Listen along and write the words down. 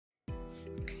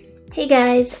Hey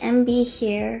guys, MB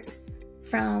here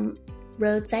from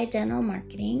Roadside Dental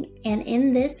Marketing, and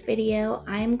in this video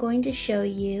I'm going to show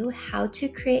you how to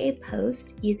create a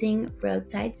post using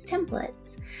Roadside's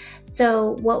templates.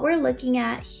 So what we're looking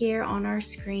at here on our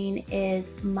screen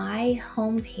is my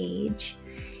home page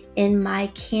in my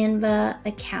Canva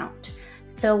account.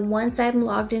 So once I'm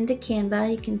logged into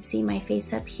Canva, you can see my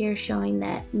face up here showing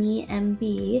that me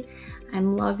MB.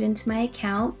 I'm logged into my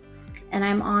account and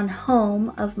I'm on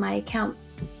home of my account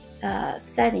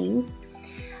settings.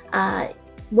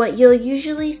 What you'll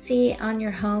usually see on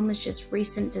your home is just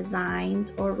recent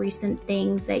designs or recent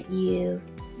things that you've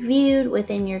viewed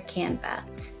within your Canva.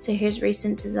 So here's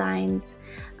recent designs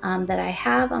that I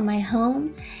have on my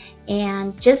home,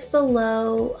 and just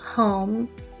below home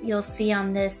you'll see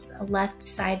on this left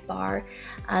sidebar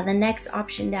the next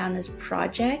option down is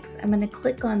projects. I'm going to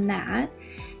click on that.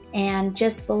 And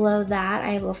just below that, I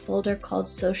have a folder called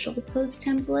Social Post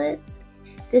Templates.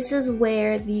 This is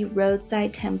where the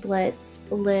Roadside templates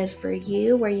live for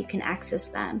you, where you can access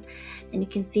them. And you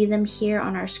can see them here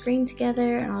on our screen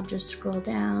together, and I'll just scroll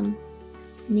down.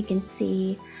 And you can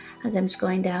see, as I'm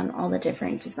scrolling down, all the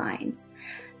different designs.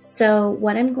 So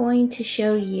what I'm going to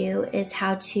show you is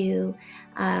how to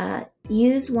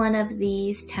use one of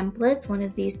these templates, one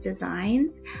of these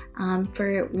designs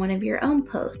for one of your own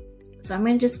posts. So I'm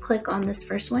going to just click on this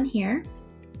first one here.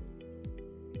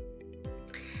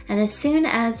 And as soon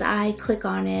as I click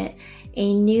on it,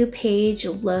 a new page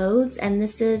loads, and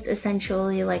this is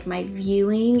essentially like my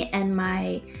viewing and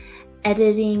my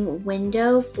editing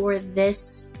window for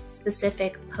this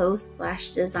specific post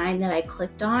 / design that I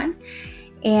clicked on.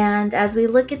 And as we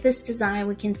look at this design,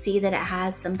 we can see that it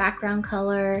has some background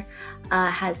color,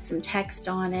 has some text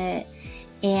on it.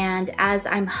 And as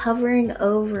I'm hovering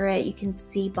over it, you can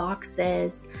see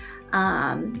boxes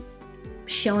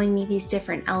showing me these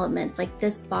different elements. Like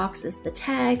this box is the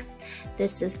text,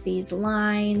 this is these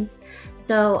lines.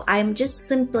 So I'm just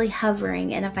simply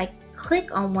hovering, and if I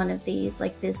click on one of these,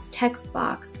 like this text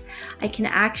box, I can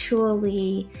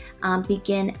actually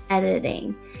begin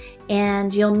editing.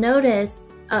 And you'll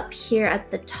notice up here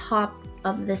at the top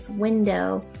of this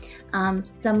window,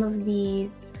 some of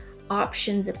these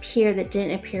options appear that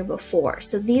didn't appear before.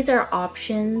 So these are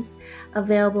options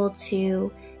available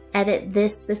to edit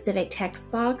this specific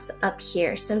text box up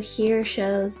here. So here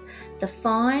shows the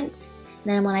font.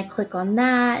 Then when I click on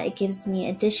that, it gives me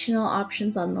additional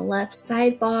options on the left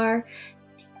sidebar.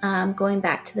 Going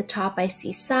back to the top, I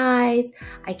see size.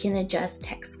 I can adjust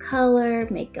text color,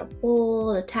 make it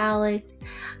bold, italics.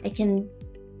 I can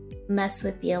mess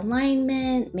with the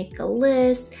alignment, make a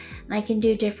list, and I can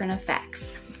do different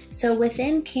effects. So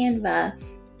within Canva,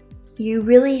 you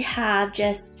really have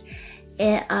just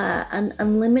an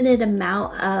unlimited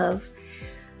amount of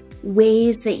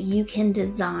ways that you can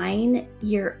design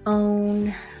your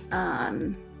own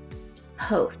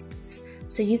posts.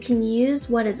 So you can use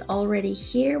what is already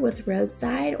here with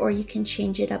Roadside, or you can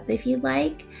change it up if you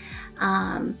like.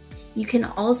 You can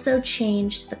also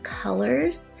change the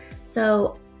colors.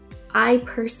 So I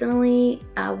personally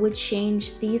would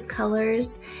change these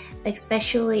colors,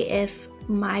 especially if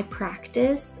my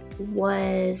practice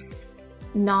was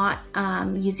not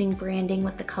using branding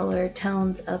with the color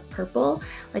tones of purple.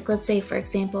 Like let's say, for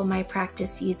example, my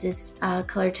practice uses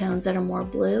color tones that are more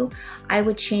blue. I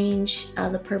would change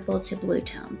the purple to blue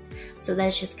tones. So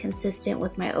that's just consistent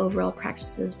with my overall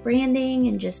practice's branding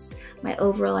and just my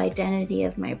overall identity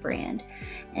of my brand.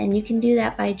 And you can do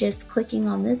that by just clicking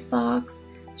on this box.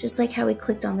 Just like how we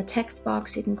clicked on the text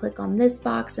box, you can click on this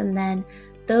box, and then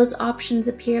those options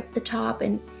appear up the top.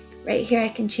 And right here I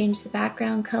can change the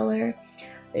background color.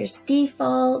 There's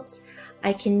defaults,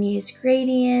 I can use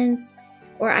gradients,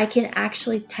 or I can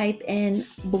actually type in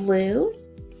blue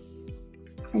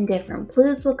and different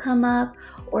blues will come up.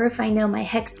 Or if I know my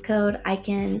hex code, I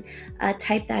can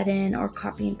type that in or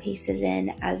copy and paste it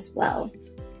in as well.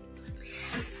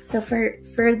 So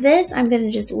for this, I'm going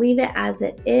to just leave it as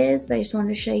it is, but I just wanted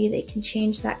to show you that you can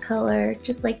change that color.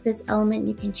 Just like this element,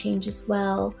 you can change as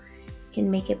well. Can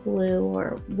make it blue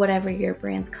or whatever your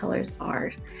brand's colors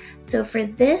are. So for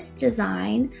this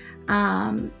design,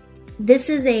 this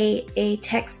is a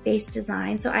text-based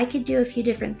design, so I could do a few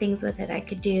different things with it. I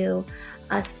could do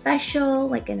a special,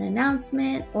 like an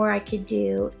announcement, or I could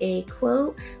do a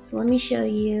quote. So let me show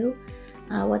you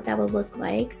what that would look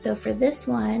like. So for this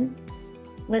one,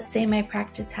 let's say my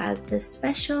practice has this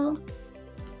special.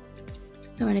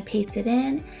 So I'm going to paste it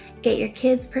in. Get your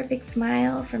kids' perfect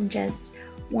smile from just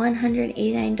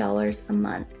 $189 a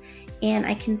month. And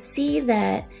I can see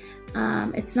that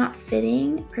it's not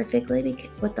fitting perfectly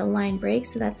with the line break,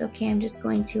 so that's okay. I'm just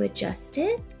going to adjust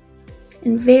it.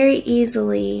 And very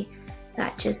easily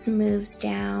that just moves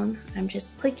down. I'm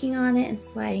just clicking on it and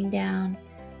sliding down.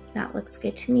 That looks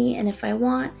good to me. And if I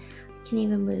want, I can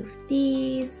even move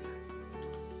these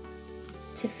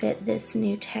to fit this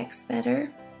new text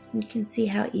better. You can see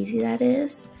how easy that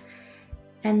is.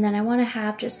 And then I want to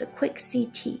have just a quick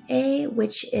CTA,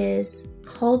 which is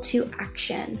call to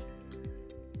action.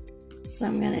 So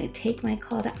I'm going to take my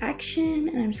call to action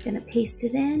and I'm just going to paste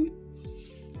it in.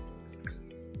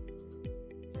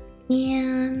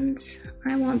 And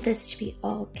I want this to be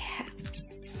all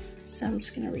caps. So I'm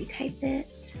just going to retype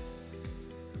it.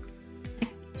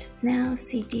 Now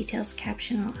see details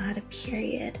caption, I'll add a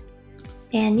period.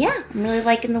 And yeah, I'm really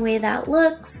liking the way that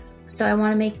looks. So I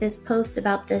want to make this post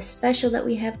about this special that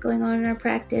we have going on in our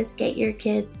practice, Get Your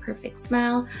Kids Perfect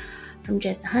Smile, from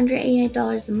just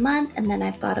 $188 a month. And then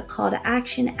I've got a call to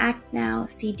action, act now,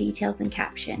 see details and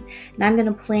caption. And I'm going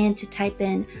to plan to type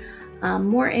in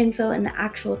more info in the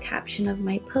actual caption of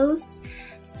my post.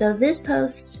 So this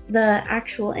post, the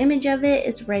actual image of it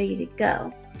is ready to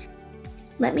go.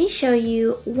 Let me show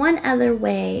you one other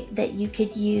way that you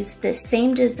could use the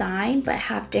same design but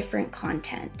have different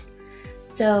content.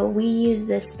 So we use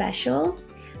this special.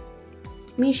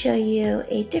 Let me show you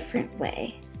a different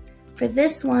way. For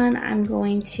this one, I'm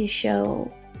going to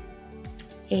show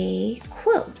a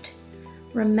quote.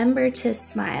 Remember to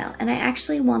smile. And I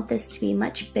actually want this to be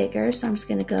much bigger, so I'm just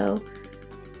gonna go,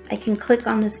 I can click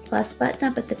on this plus button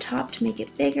up at the top to make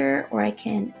it bigger, or I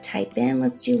can type in,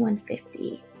 let's do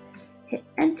 150. Hit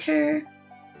enter,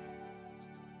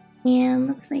 and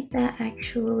let's make that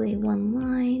actually one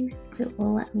line. It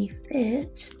will let me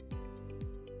fit.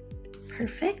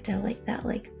 Perfect, I like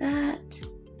that.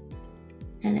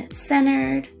 And it's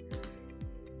centered.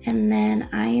 And then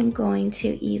I am going to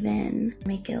even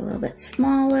make it a little bit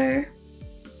smaller.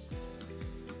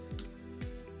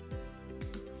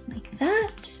 Like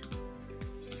that.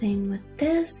 Same with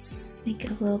this, make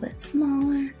it a little bit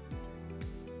smaller.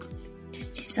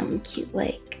 Just do something cute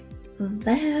like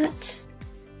that.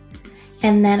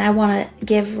 And then I want to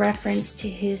give reference to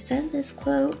who said this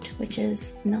quote, which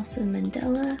is Nelson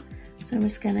Mandela. So I'm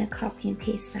just going to copy and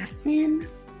paste that in.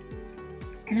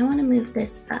 And I want to move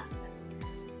this up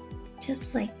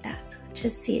just like that. So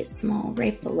just see it small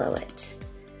right below it.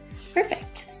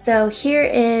 Perfect. So here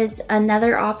is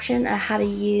another option of how to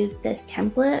use this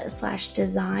template /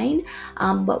 design,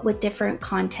 but with different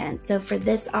content. So for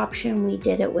this option, we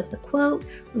did it with the quote,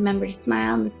 remember to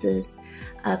smile. And this is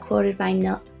quoted by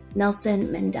Nelson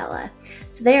Mandela.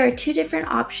 So there are two different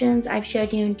options. I've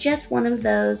showed you just one of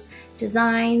those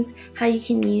designs, how you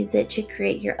can use it to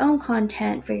create your own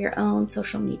content for your own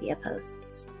social media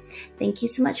posts. Thank you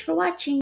so much for watching.